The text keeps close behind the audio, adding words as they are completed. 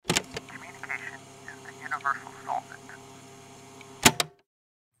universal solvent.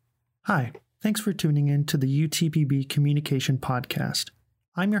 Hi, thanks for tuning in to the UTPB Communication Podcast.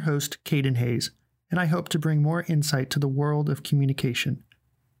 I'm your host, Caden Hayes, and I hope to bring more insight to the world of communication.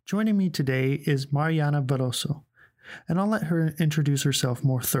 Joining me today is Mariana Veloso, and I'll let her introduce herself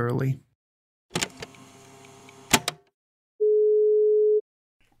more thoroughly.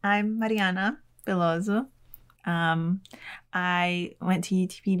 I'm Mariana Veloso. I went to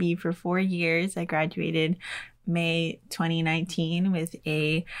UTPB for 4 years. I graduated May 2019 with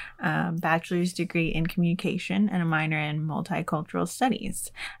a bachelor's degree in communication and a minor in multicultural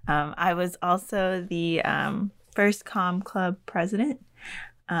studies. I was also the first comm club president,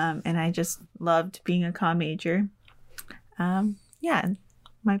 and I just loved being a comm major.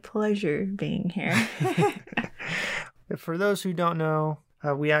 My pleasure being here. For those who don't know,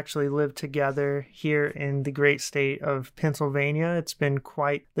 we actually live together here in the great state of Pennsylvania. It's been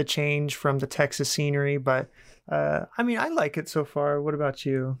quite the change from the Texas scenery, but I like it so far. What about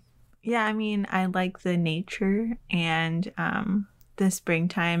you? Yeah, I like the nature, and the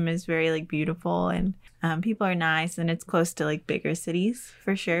springtime is very beautiful, and people are nice, and it's close to bigger cities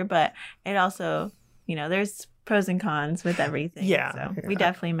for sure. But it also, there's pros and cons with everything. Yeah. So we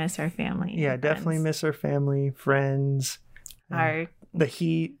definitely miss our family. Yeah, definitely miss our family, friends, the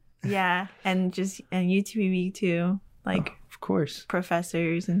heat. Yeah, and UTPB too, of course,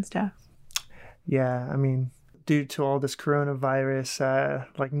 professors and stuff. Yeah, due to all this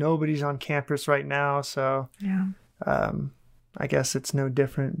coronavirus, nobody's on campus right now, so yeah. I guess it's no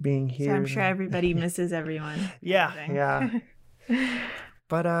different being here. So I'm sure everybody misses everyone. Yeah.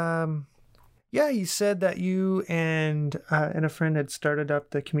 But you said that you and a friend had started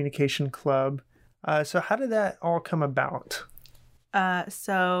up the communication club. So how did that all come about?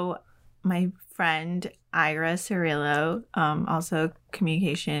 So my friend Ira Cirillo, also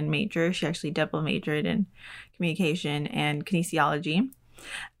communication major. She actually double majored in communication and kinesiology.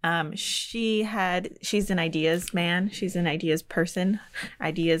 She's an ideas man. She's an ideas person,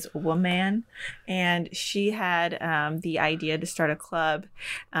 ideas woman. And she had the idea to start a club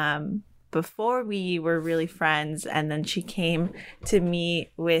before we were really friends. And then she came to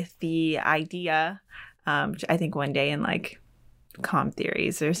me with the idea, I think one day in comm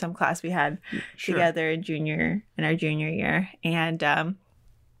theories or some class we had together in our junior year. And I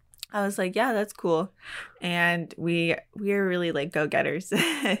was like, yeah, that's cool. And we're really go-getters.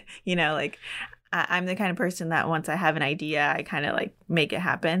 I'm the kind of person that once I have an idea, I kind of make it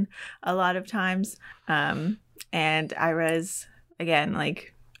happen a lot of times. And Ira's, again,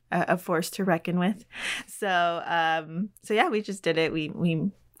 a force to reckon with. So yeah, we just did it. We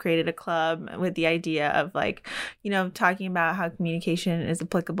created a club with the idea of talking about how communication is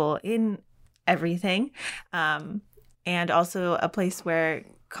applicable in everything. And also a place where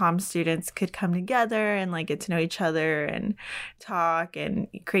comm students could come together and get to know each other and talk and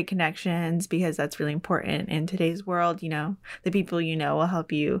create connections, because that's really important in today's world. The people will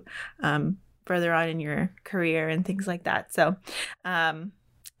help you further on in your career and things like that. So and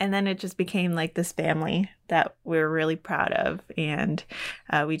then it just became this family that we're really proud of. And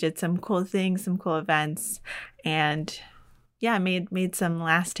we did some cool things, some cool events, and made some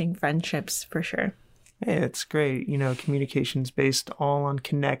lasting friendships for sure. Hey, it's great. Communication's based all on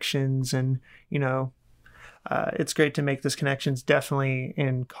connections, and, it's great to make those connections definitely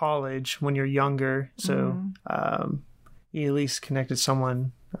in college when you're younger. So you at least connected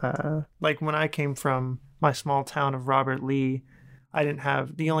someone. When I came from my small town of Robert Lee, I didn't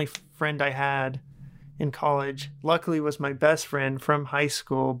have, the only friend I had in college, luckily, was my best friend from high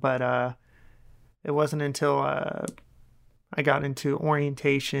school, but it wasn't until I got into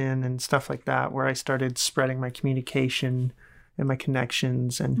orientation and stuff like that where I started spreading my communication and my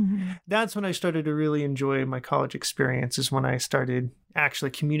connections. And that's when I started to really enjoy my college experience, is when I started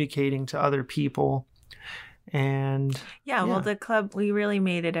actually communicating to other people. And well, the club, we really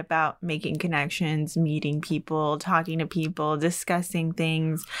made it about making connections, meeting people, talking to people, discussing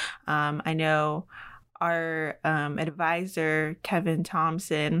things. I know our advisor, Kevin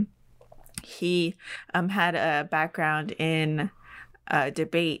Thompson, he had a background in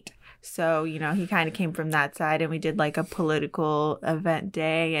debate. So, he kind of came from that side, and we did a political event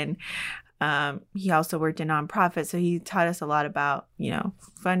day, and he also worked in nonprofit. So he taught us a lot about,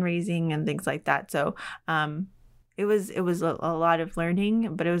 fundraising and things like that. So it was a lot of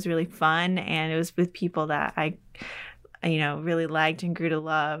learning, but it was really fun. And it was with people that I really liked and grew to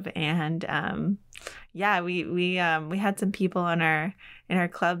love. And we had some people in our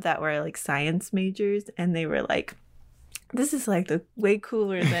club that were science majors, and they were this is like the way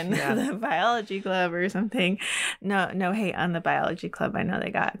cooler than the biology club or something. No hate on the biology club. I know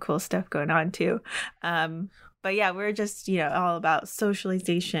they got cool stuff going on too. But yeah, we're just, all about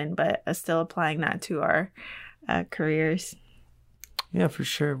socialization, but still applying that to our careers. Yeah, for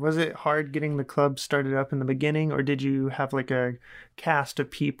sure. Was it hard getting the club started up in the beginning, or did you have like a cast of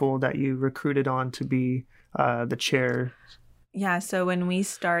people that you recruited on to be the chair? Yeah, so when we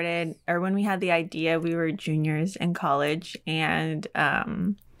started, or when we had the idea, we were juniors in college, and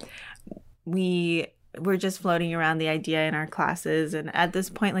we were just floating around the idea in our classes. And at this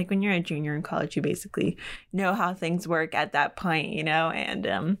point, like when you're a junior in college, you basically know how things work at that point,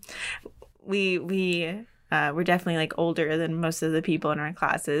 and we we're definitely like older than most of the people in our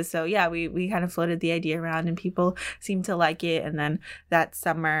classes. So yeah, we kind of floated the idea around, and people seemed to like it. And then that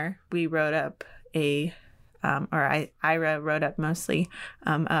summer we wrote up Ira wrote up mostly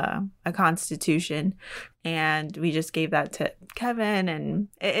a constitution, and we just gave that to Kevin, and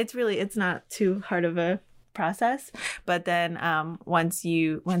it's not too hard of a process. But then once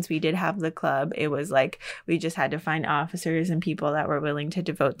we did have the club, it was like we just had to find officers and people that were willing to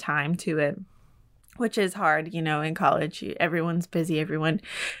devote time to it, which is hard, in college. Everyone's busy, everyone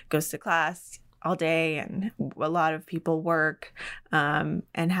goes to class all day, and a lot of people work and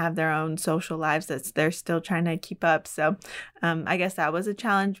have their own social lives that they're still trying to keep up. So I guess that was a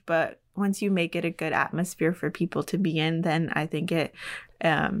challenge, but once you make it a good atmosphere for people to be in, then I think it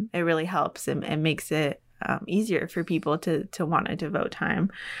really helps and makes it easier for people to want to devote time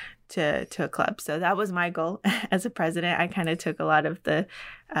to a club. So that was my goal as a president. I kind of took a lot of the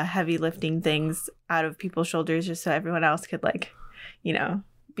heavy lifting things out of people's shoulders, just so everyone else could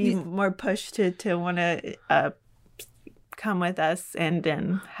be more pushed to want to come with us and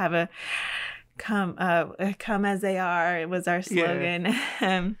have a come as they are. It was our slogan.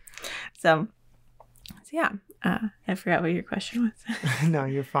 Yeah. So yeah, I forgot what your question was. No,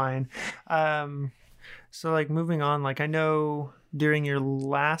 you're fine. So like moving on, like I know during your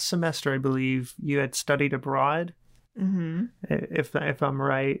last semester, I believe you had studied abroad. Mm-hmm. If I'm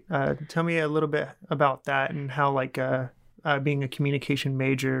right, tell me a little bit about that and how being a communication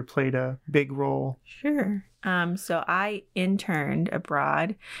major played a big role. Sure. So I interned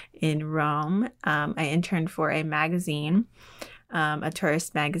abroad in Rome. I interned for a magazine, a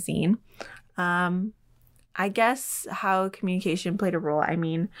tourist magazine. I guess how communication played a role. I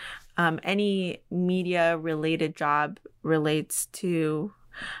mean, any media related job relates to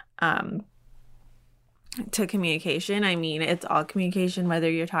communication. I mean, it's all communication, whether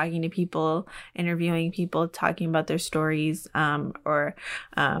you're talking to people, interviewing people, talking about their stories, or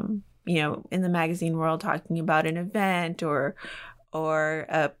in the magazine world, talking about an event or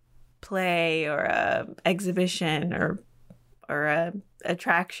a play or a exhibition or a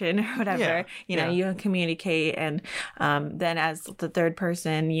attraction or whatever. You communicate, and then as the third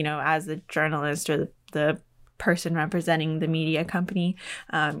person, as the journalist or the person representing the media company,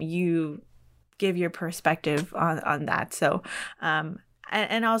 you give your perspective on that. So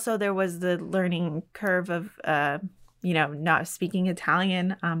and also there was the learning curve of not speaking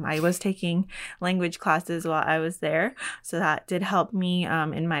Italian. I was taking language classes while I was there, so that did help me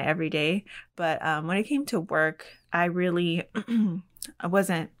in my everyday. But when it came to work, I really I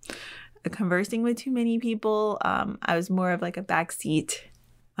wasn't conversing with too many people. I was more of like a backseat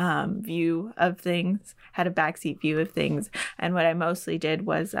view of things, had a backseat view of things. And what I mostly did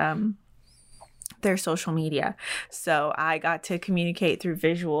was their social media. So I got to communicate through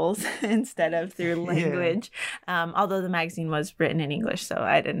visuals instead of through language. Yeah. Although the magazine was written in English, so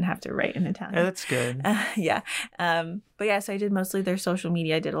I didn't have to write in Italian. Yeah, that's good. Yeah. But yeah, so I did mostly their social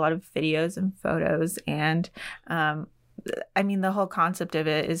media. I did a lot of videos and photos. And I mean, the whole concept of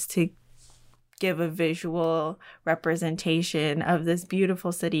it is to give a visual representation of this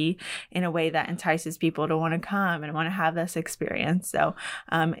beautiful city in a way that entices people to want to come and want to have this experience. So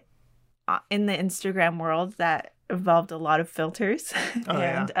in the Instagram world, that involved a lot of filters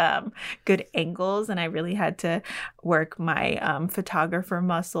and good angles, and I really had to work my photographer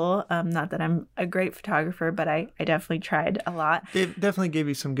muscle. Not that I'm a great photographer, but I definitely tried a lot. It definitely gave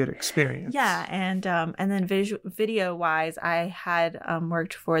you some good experience. Yeah, and then video wise, I had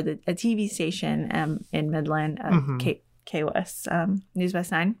worked for a TV station in Midland, KWS News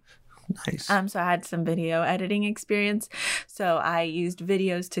West 9. Nice. So I had some video editing experience. So I used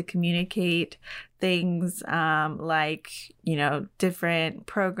videos to communicate things like, different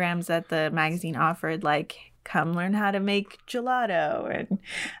programs that the magazine offered, like come learn how to make gelato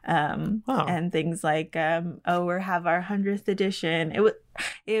and things like, we have our 100th edition.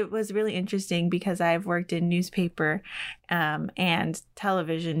 it was really interesting because I've worked in newspaper and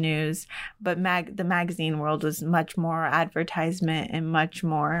television news, but the magazine world was much more advertisement and much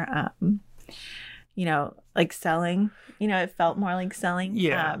more, like selling. It felt more like selling.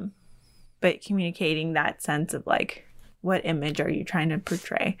 Yeah. But communicating that sense of like, what image are you trying to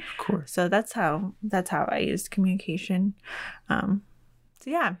portray? Of course. So that's how I used communication. So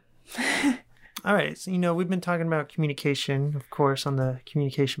yeah. All right. So, we've been talking about communication, of course, on the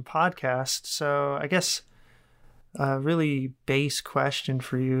communication podcast. So I guess a really base question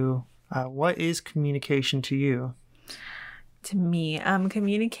for you. What is communication to you? To me,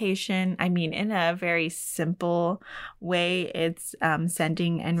 communication, in a very simple way, it's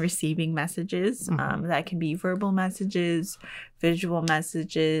sending and receiving messages. That can be verbal messages, visual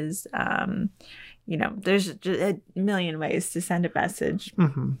messages. There's a million ways to send a message.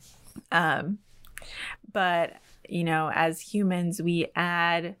 But, as humans, we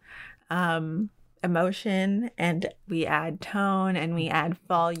add emotion, and we add tone, and we add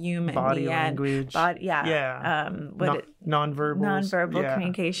volume, and body we language. Nonverbal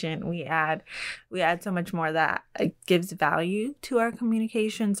communication. We add so much more that gives value to our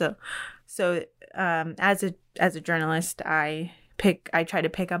communication. So as a journalist, I try to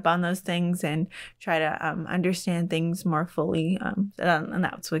pick up on those things and try to understand things more fully. And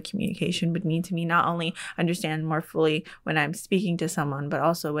that's what communication would mean to me. Not only understand more fully when I'm speaking to someone, but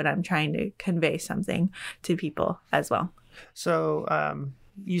also when I'm trying to convey something to people as well. So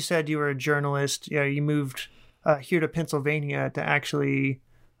you said you were a journalist. You moved here to Pennsylvania to actually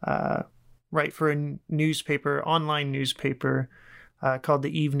write for a online newspaper called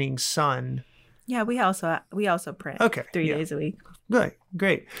the Evening Sun. Yeah, we also print 3 days a week. Good,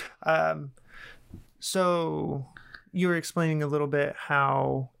 great. So you were explaining a little bit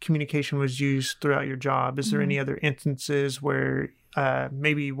how communication was used throughout your job. Is there any other instances where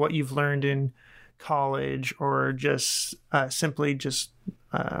maybe what you've learned in college or just simply just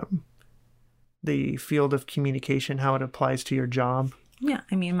the field of communication, how it applies to your job? Yeah,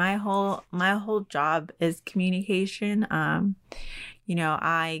 my whole job is communication. I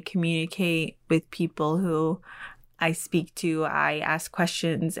communicate with people who I speak to. I ask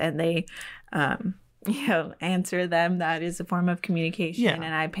questions and they, answer them. That is a form of communication. Yeah.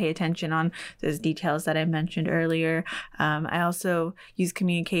 And I pay attention on those details that I mentioned earlier. I also use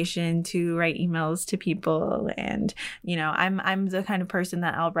communication to write emails to people. And, I'm the kind of person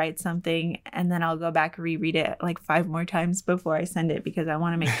that I'll write something and then I'll go back and reread it like 5 more times before I send it, because I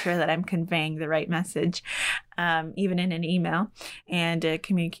want to make sure that I'm conveying the right message, even in an email. And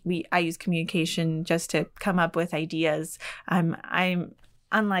I use communication just to come up with ideas. I'm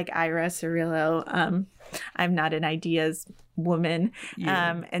unlike Ira Cirillo, I'm not an ideas woman.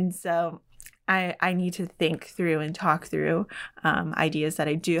 Yeah. And so I need to think through and talk through ideas that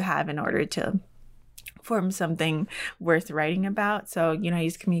I do have in order to form something worth writing about. So, I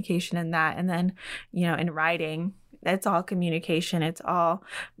use communication in that. And then, in writing, it's all communication. It's all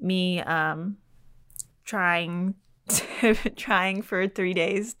me trying for 3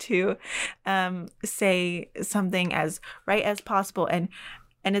 days to say something as right as possible.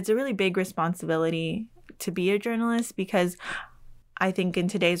 And it's a really big responsibility to be a journalist, because I think in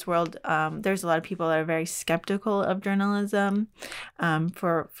today's world, there's a lot of people that are very skeptical of journalism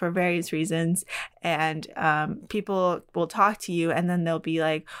for various reasons. And people will talk to you and then they'll be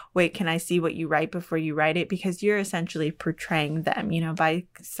like, wait, can I see what you write before you write it? Because you're essentially portraying them, by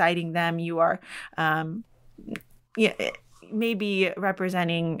citing them, you are maybe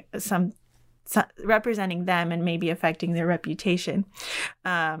representing them and maybe affecting their reputation.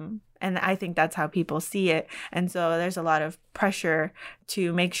 And I think that's how people see it. And so there's a lot of pressure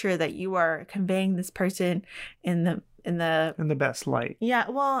to make sure that you are conveying this person in the best light. Yeah,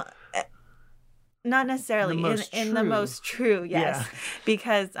 well, not necessarily in the most true. Yes, yeah.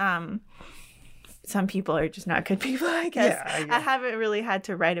 Because some people are just not good people, I guess. Yeah, I haven't really had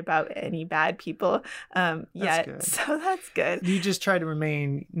to write about any bad people yet. Good. So that's good. You just try to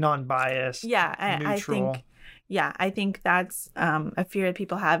remain non-biased, neutral. I think that's a fear that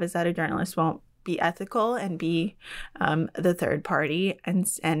people have, is that a journalist won't be ethical and be the third party and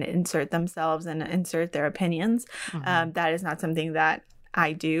insert themselves and insert their opinions. That is not something that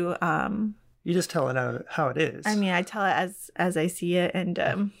I do. You just tell it how it is. I tell it as I see it,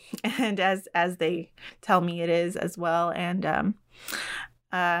 and as they tell me it is as well. And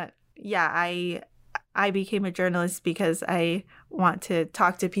I became a journalist because I want to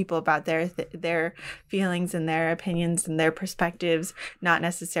talk to people about their feelings and their opinions and their perspectives, not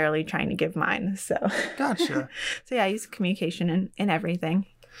necessarily trying to give mine. So gotcha. So I use communication in everything.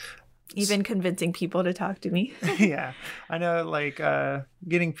 Even convincing people to talk to me. Yeah, I know, like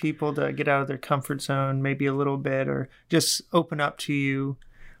getting people to get out of their comfort zone maybe a little bit, or just open up to you.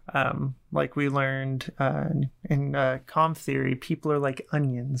 Like we learned in comm theory, people are like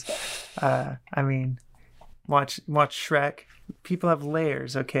onions. I mean, watch Shrek. People have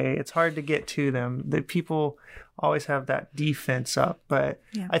layers, okay? It's hard to get to them. The people always have that defense up, but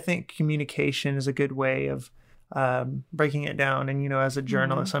yeah. I think communication is a good way of breaking it down. And, you know, as a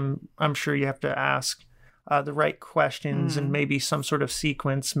journalist, I'm sure you have to ask the right questions and maybe some sort of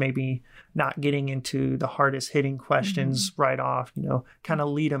sequence, maybe not getting into the hardest hitting questions right off, you know, kind of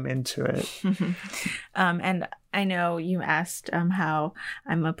lead them into it. And I know you asked how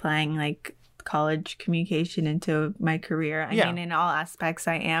I'm applying like college communication into my career. I mean, in all aspects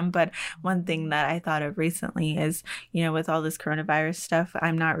I am, but one thing that I thought of recently is, you know, with all this coronavirus stuff,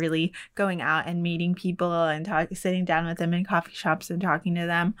 I'm not really going out and meeting people and sitting down with them in coffee shops and talking to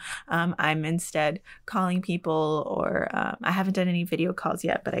them. I'm instead calling people, or I haven't done any video calls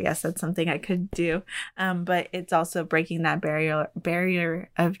yet, but I guess that's something I could do. But it's also breaking that barrier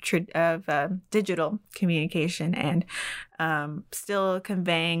of digital communication, and still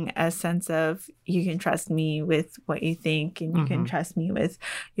conveying a sense of you can trust me with what you think, and you can trust me with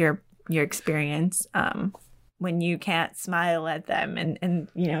your experience, when you can't smile at them and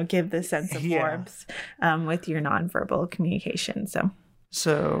you know, give the sense of warmth with your nonverbal communication.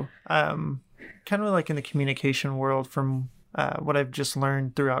 So kind of like in the communication world, from what I've just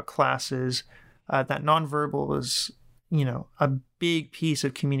learned throughout classes, that nonverbal is, you know, a big piece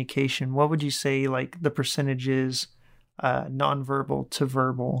of communication. What would you say, like, the percentages nonverbal to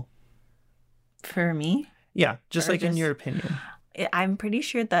verbal? For me? Yeah, just like in your opinion. I'm pretty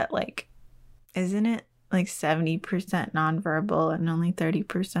sure that, like, isn't it like 70% nonverbal and only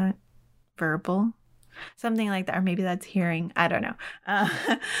 30% verbal? Something like that. Or maybe that's hearing. I don't know.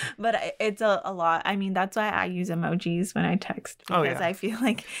 But it's a lot. I mean, that's why I use emojis when I text. Because I feel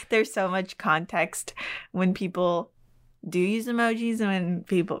like there's so much context when people do use emojis and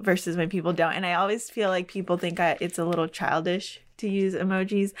when people don't. And I always feel like people think it's a little childish to use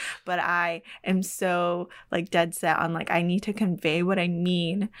emojis, but I am so like dead set on like I need to convey what I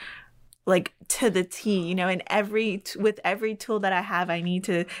mean, like to the T, you know, and with every tool that I have, I need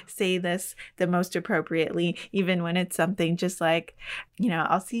to say this the most appropriately, even when it's something just like, you know,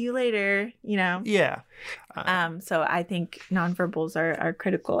 I'll see you later, you know. Yeah. So I think nonverbals are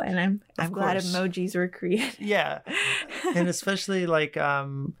critical, and I'm glad emojis were created. Yeah. And especially like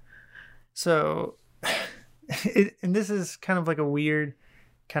so and this is kind of like a weird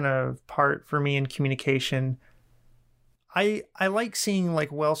kind of part for me in communication. I like seeing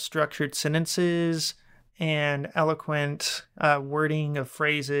like well-structured sentences and eloquent wording of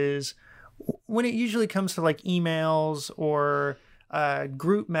phrases when it usually comes to like emails or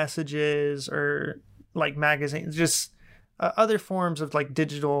group messages or like magazines, just other forms of like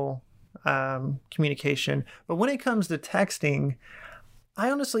digital communication. But when it comes to texting, I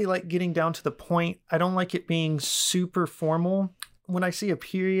honestly like getting down to the point. I don't like it being super formal. When I see a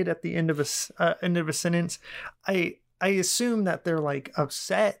period at the end of a sentence, I assume that they're like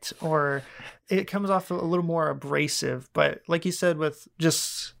upset, or it comes off a little more abrasive. But like you said, with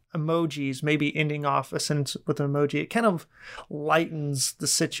just emojis, maybe ending off a sentence with an emoji, it kind of lightens the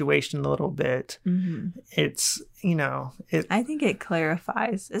situation a little bit. It's, you know, I think it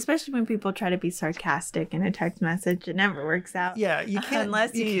clarifies, especially when people try to be sarcastic in a text message. It never works out. Yeah, you can't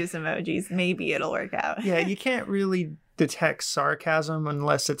unless you use emojis. Maybe it'll work out. Yeah, you can't really detect sarcasm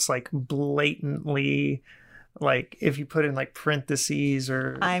unless it's like blatantly, like if you put in like parentheses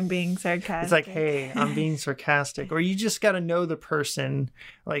or I'm being sarcastic. It's like, hey, I'm being sarcastic. Or you just got to know the person.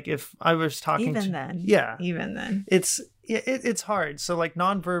 Like if I was talking even then it's hard. So like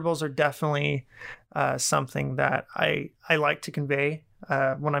nonverbals are definitely something that I like to convey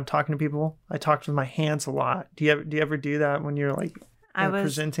when I'm talking to people. I talk with my hands a lot. Do you ever do that when you're like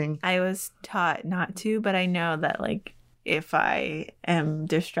presenting? I was taught not to, but I know that like if I am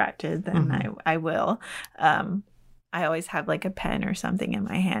distracted, then I will. I always have like a pen or something in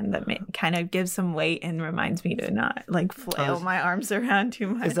my hand that kind of gives some weight and reminds me to not like flail my arms around too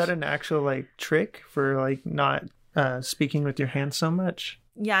much. Is that an actual like trick for like not speaking with your hands so much?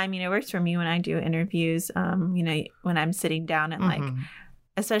 Yeah, I mean, it works for me when I do interviews. You know, when I'm sitting down and like,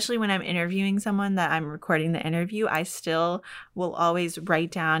 especially when I'm interviewing someone that I'm recording the interview, I still will always write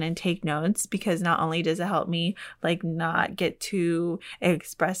down and take notes, because not only does it help me like not get too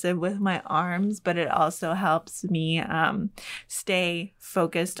expressive with my arms, but it also helps me stay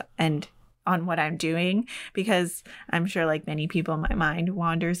focused and on what I'm doing, because I'm sure like many people, my mind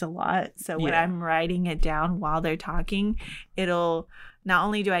wanders a lot. So when I'm writing it down while they're talking, it'll not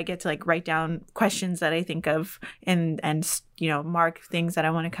only do I get to like write down questions that I think of and mark things that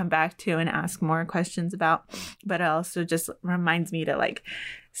I want to come back to and ask more questions about, but it also just reminds me to like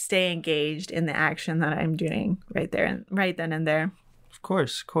stay engaged in the action that I'm doing right then and there. Of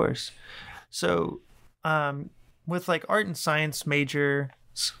course. So, with like art and science major,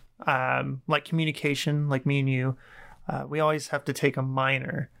 like communication, like me and you, we always have to take a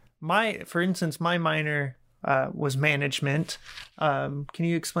minor. For instance, my minor was management. Can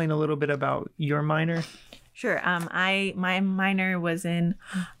you explain a little bit about your minor? Sure. My minor was in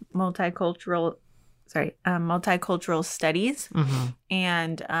multicultural studies. Mm-hmm.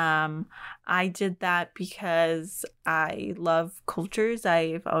 And I did that because I love cultures.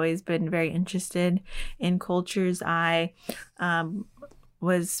 I've always been very interested in cultures. I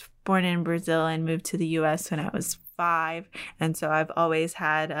was born in Brazil and moved to the U.S. when I was 5. And so I've always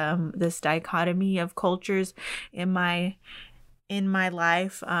had this dichotomy of cultures in my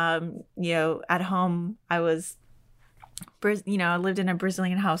life. At home, I lived in a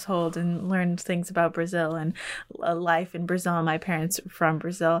Brazilian household and learned things about Brazil and life in Brazil. My parents are from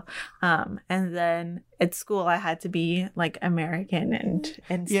Brazil. And then at school, I had to be like American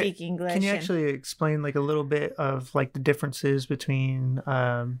and speak English. Can you actually explain like a little bit of like the differences between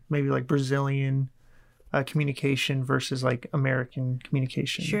maybe like Brazilian communication versus like American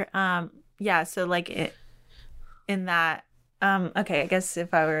communication? Sure. So like in that, okay, I guess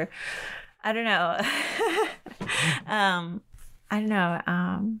if I were, I don't know.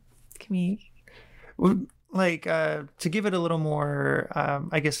 Can we like to give it a little more?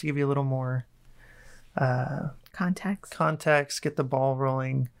 I guess to give you a little more context, get the ball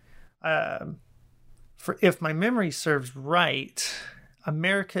rolling. If my memory serves right,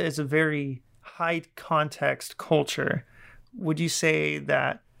 America is a very high context culture. Would you say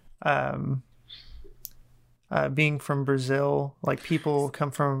that? Being from Brazil, like people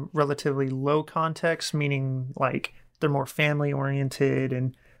come from relatively low context, meaning like they're more family oriented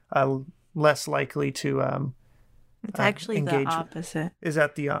and less likely to it's actually engage. The opposite. Is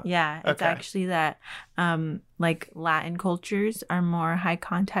that the yeah, it's okay. Actually that like Latin cultures are more high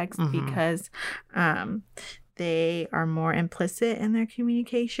context mm-hmm. because they are more implicit in their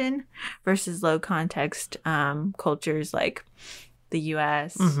communication versus low context cultures like the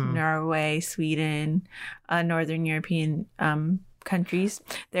U.S., mm-hmm. Norway, Sweden, Northern European countries.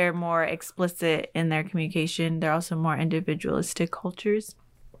 They're more explicit in their communication. They're also more individualistic cultures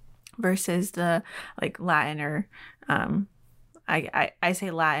versus the like Latin or I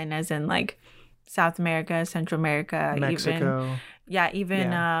say Latin as in like South America, Central America, Mexico.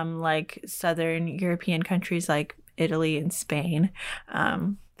 Even like Southern European countries like Italy and Spain.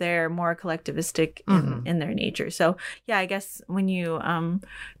 They're more collectivistic in their nature. So, yeah, I guess when you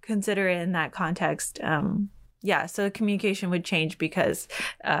consider it in that context, so communication would change because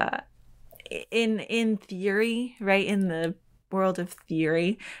in theory, right, in the world of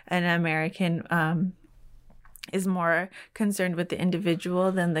theory, an American is more concerned with the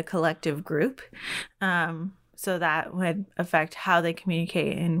individual than the collective group. So that would affect how they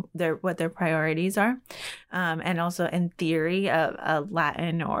communicate and what their priorities are. And also in theory, a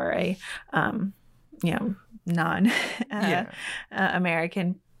Latin or a, non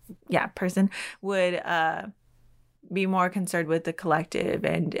American person would be more concerned with the collective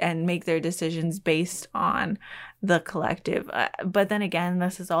and make their decisions based on the collective. But then again,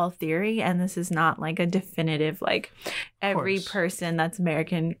 this is all theory and this is not like a definitive, like every person that's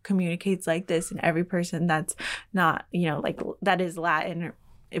American communicates like this and every person that's not, like that is Latin,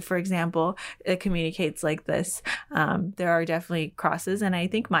 for example, it communicates like this. There are definitely crosses. And I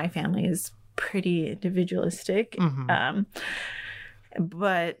think my family is pretty individualistic. Mm-hmm.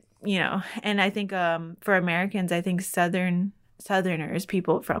 But and I think for Americans, I think Southerners,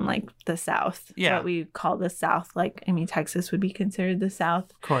 people from like the South, what we call the South, like, I mean, Texas would be considered the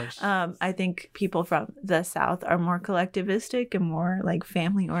South. Of course. I think people from the South are more collectivistic and more like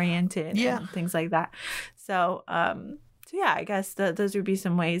family oriented and things like that. So I guess those would be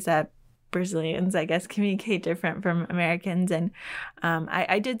some ways that Brazilians, I guess, communicate different from Americans. And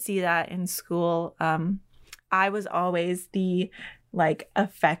I did see that in school. I was always the like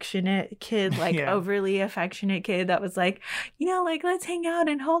affectionate kid, like overly affectionate kid that was like, like let's hang out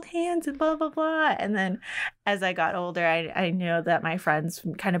and hold hands and blah, blah, blah. And then as I got older, I knew that my friends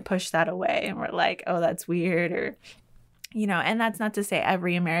kind of pushed that away and were like, oh, that's weird, or, and that's not to say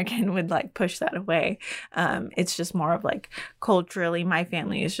every American would like push that away. It's just more of like culturally, my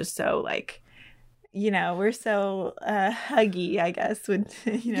family is just so like, we're so huggy, I guess.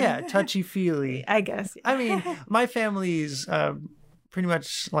 Touchy-feely. I guess. I mean, my family's pretty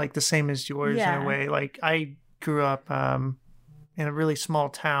much like the same as yours in a way. Like I grew up in a really small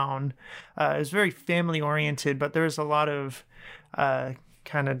town. It was very family oriented, but there was a lot of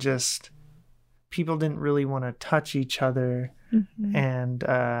kind of just people didn't really want to touch each other. Mm-hmm. And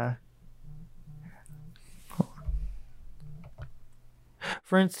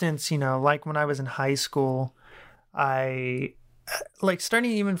for instance, like when I was in high school, I like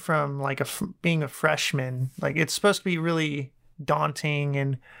starting even from like being a freshman, like it's supposed to be really daunting,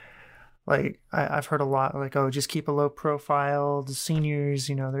 and like I've heard a lot like, oh, just keep a low profile. The seniors,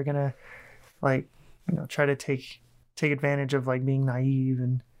 they're gonna like try to take advantage of like being naive,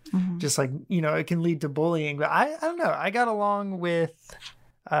 and just like it can lead to bullying. But I don't know, I got along with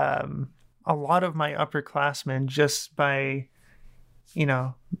a lot of my upperclassmen just by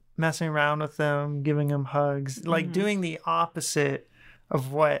messing around with them, giving them hugs, like doing the opposite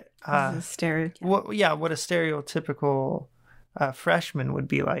of what what a stereotypical freshman would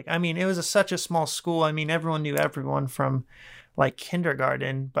be like. I mean, it was such a small school. I mean, everyone knew everyone from like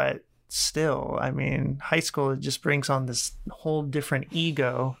kindergarten, but still, I mean, high school, it just brings on this whole different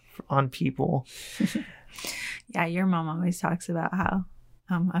ego on people. Yeah, your mom always talks about how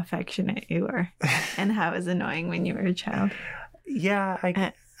affectionate you were and how it was annoying when you were a child. Yeah,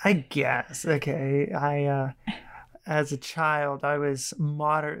 I guess. Okay. As a child, I was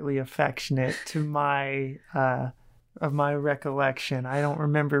moderately affectionate to of my recollection. I don't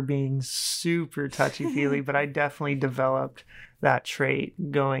remember being super touchy-feely, but I definitely developed that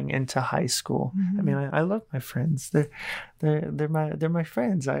trait going into high school. I mean, I love my friends. They're my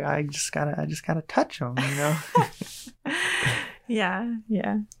friends. I just gotta touch them, Yeah.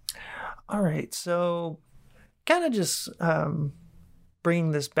 All right. So kind of just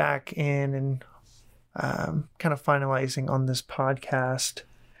bringing this back in and kind of finalizing on this podcast.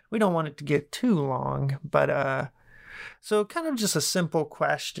 We don't want it to get too long, but so kind of just a simple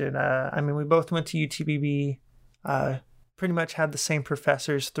question. I mean, we both went to UTPB, pretty much had the same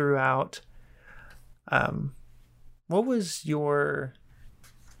professors throughout. What was your...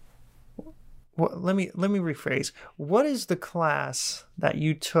 let me rephrase. What is the class that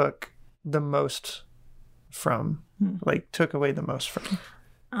you took the most from? Like took away the most from?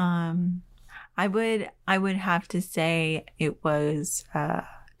 I would have to say it was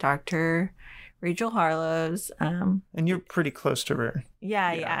Dr. Rachel Harlow's. And you're pretty close to her.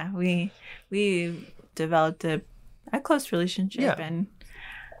 Yeah. We developed a close relationship, and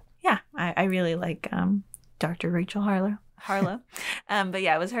I really like Dr. Rachel Harlow. But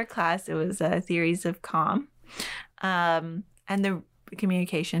yeah, it was her class. It was Theories of Comm, and the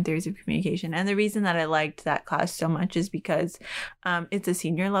Theories of Communication. And the reason that I liked that class so much is because it's a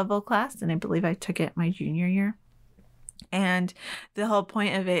senior level class, and I believe I took it my junior year. And the whole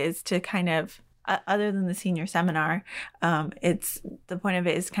point of it is to kind of, other than the senior seminar, the point of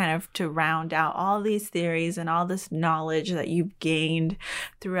it is kind of to round out all these theories and all this knowledge that you've gained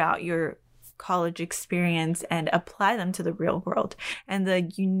throughout your college experience and apply them to the real world. And the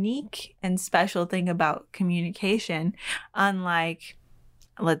unique and special thing about communication, unlike,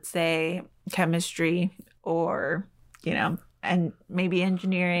 let's say, chemistry or, and maybe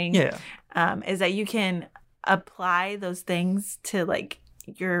engineering, is that you can apply those things to like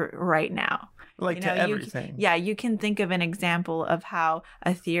your right now. Like to everything. You can think of an example of how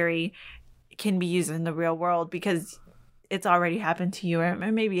a theory can be used in the real world because it's already happened to you, or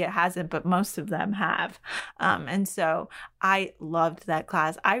maybe it hasn't, but most of them have. And so I loved that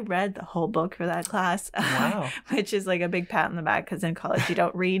class. I read the whole book for that class, wow. Which is like a big pat on the back because in college you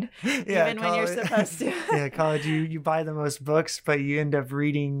don't read even when you're supposed to. Yeah, college you buy the most books, but you end up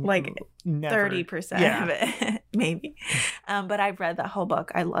reading like never. 30% of it, maybe. But I read that whole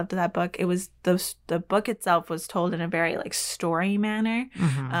book. I loved that book. It was the book itself was told in a very like story manner.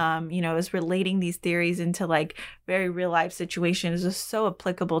 It was relating these theories into like very real life situations. It was so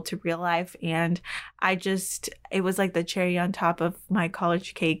applicable to real life, and it was like the cherry on top of my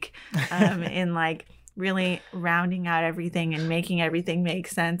college cake, in like really rounding out everything and making everything make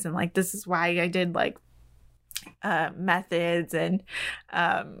sense. And like, this is why I did like methods and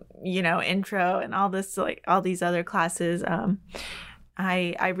intro and all this, like all these other classes.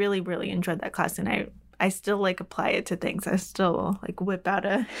 I really, really enjoyed that class, and I still like apply it to things. I still like whip out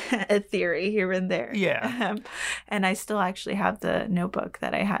a theory here and there. Yeah. And I still actually have the notebook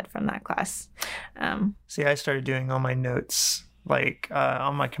that I had from that class. See, I started doing all my notes like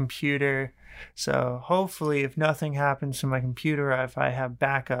on my computer. So hopefully if nothing happens to my computer, if I have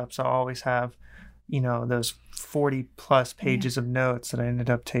backups, I'll always have, those 40 plus pages of notes that I ended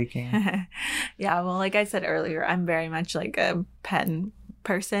up taking. Yeah. Well, like I said earlier, I'm very much like a pen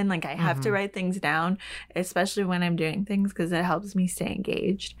person. Like I have to write things down, especially when I'm doing things, because it helps me stay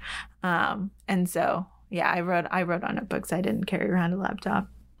engaged. And so Yeah, I wrote on notebooks. I didn't carry around a laptop.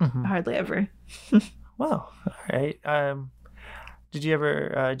 Hardly ever. Well, all right. Did you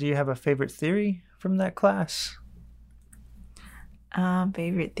ever do you have a favorite theory from that class?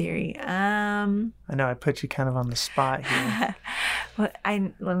 Favorite theory. I know I put you kind of on the spot here.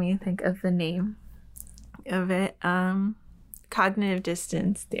 Let me think of the name of it. Cognitive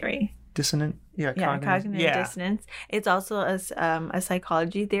dissonance theory. Dissonant? Yeah, cognitive dissonance. It's also a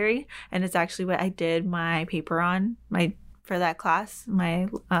psychology theory, and it's actually what I did my paper on for that class, my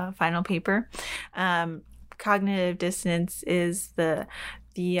final paper. Cognitive dissonance is the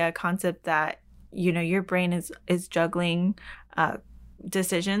concept that your brain is juggling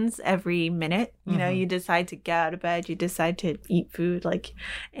decisions every minute. You decide to get out of bed, you decide to eat food,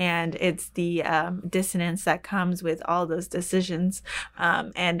 and it's the dissonance that comes with all those decisions.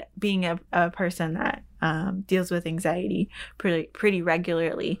 And being a person that deals with anxiety pretty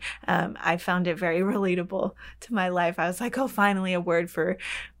regularly, I found it very relatable to my life. I was like, oh, finally a word for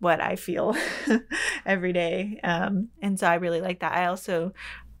what I feel every day. And so I really like that. I also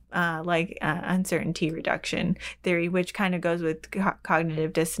uncertainty reduction theory, which kind of goes with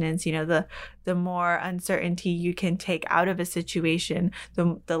cognitive dissonance. The more uncertainty you can take out of a situation,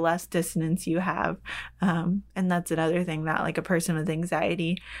 the less dissonance you have. And that's another thing that a person with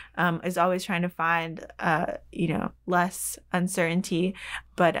anxiety is always trying to find, less uncertainty,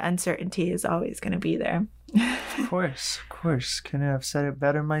 but uncertainty is always going to be there. Of course. Couldn't have said it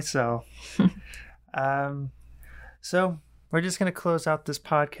better myself. So we're just going to close out this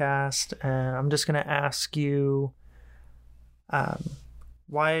podcast, and I'm just going to ask you,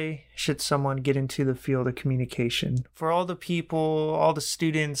 why should someone get into the field of communication? For all the people, all the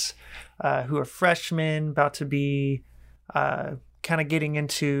students who are freshmen, about to be kind of getting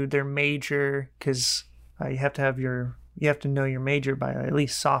into their major, because you have to know your major by at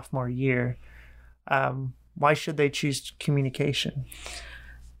least sophomore year. Why should they choose communication?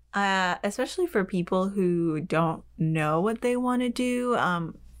 Especially for people who don't know what they want to do,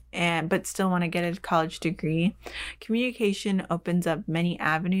 but still want to get a college degree. Communication opens up many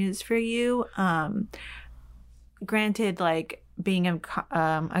avenues for you. Granted, being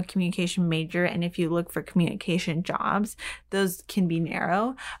a communication major, and if you look for communication jobs, those can be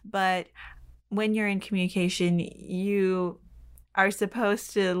narrow. But when you're in communication, you are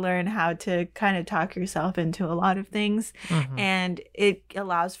supposed to learn how to kind of talk yourself into a lot of things. And it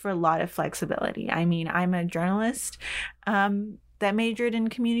allows for a lot of flexibility. I mean, I'm a journalist that majored in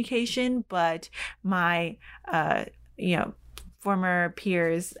communication, but my former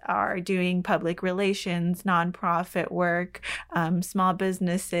peers are doing public relations, nonprofit work, small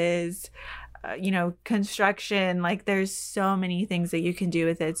businesses, construction. There's so many things that you can do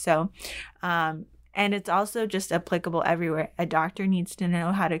with it. So and it's also just applicable everywhere. A doctor needs to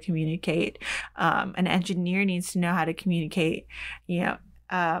know how to communicate. An engineer needs to know how to communicate.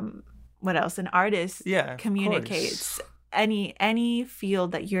 What else? An artist communicates. Any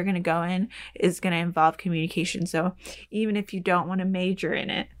field that you're going to go in is going to involve communication. So even if you don't want to major in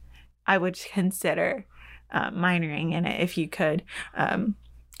it, I would consider minoring in it if you could,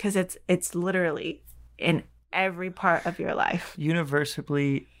 because it's literally in every part of your life.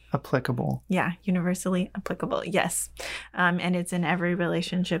 Universally applicable. Yeah, universally applicable. Yes. And it's in every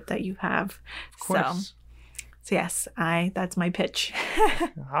relationship that you have. Of course. So yes, that's my pitch.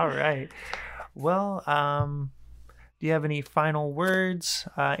 All right. Well, do you have any final words?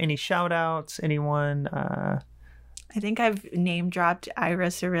 Any shout outs? Anyone? I think I've name dropped Ira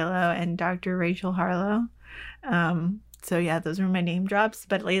Cirillo and Dr. Rachel Harlow. So yeah, those were my name drops,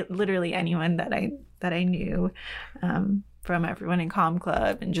 but literally anyone that I knew, from everyone in Comm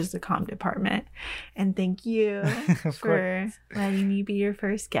Club and just the Comm department. And thank you for letting me be your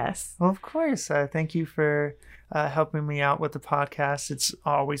first guest. Well, of course. Thank you for helping me out with the podcast. It's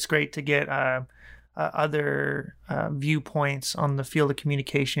always great to get other viewpoints on the field of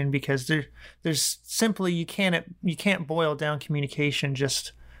communication, because there's simply you can't boil down communication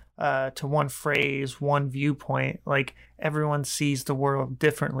just to one phrase, one viewpoint. Everyone sees the world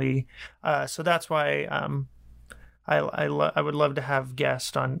differently. So that's why I would love to have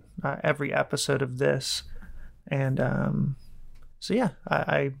guests on every episode of this. And so yeah,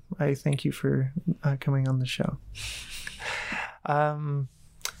 I thank you for coming on the show.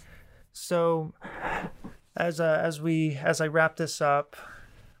 So as I wrap this up,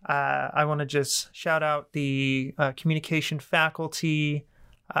 I want to just shout out the communication faculty.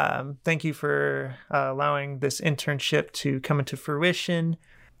 Thank you for allowing this internship to come into fruition.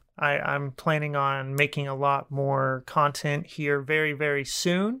 I'm planning on making a lot more content here very, very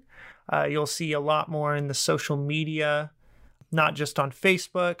soon. You'll see a lot more in the social media, not just on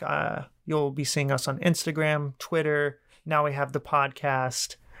Facebook. You'll be seeing us on Instagram, Twitter. Now we have the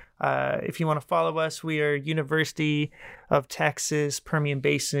podcast. If you want to follow us, we are University of Texas Permian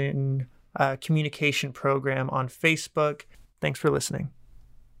Basin Communication Program on Facebook. Thanks for listening.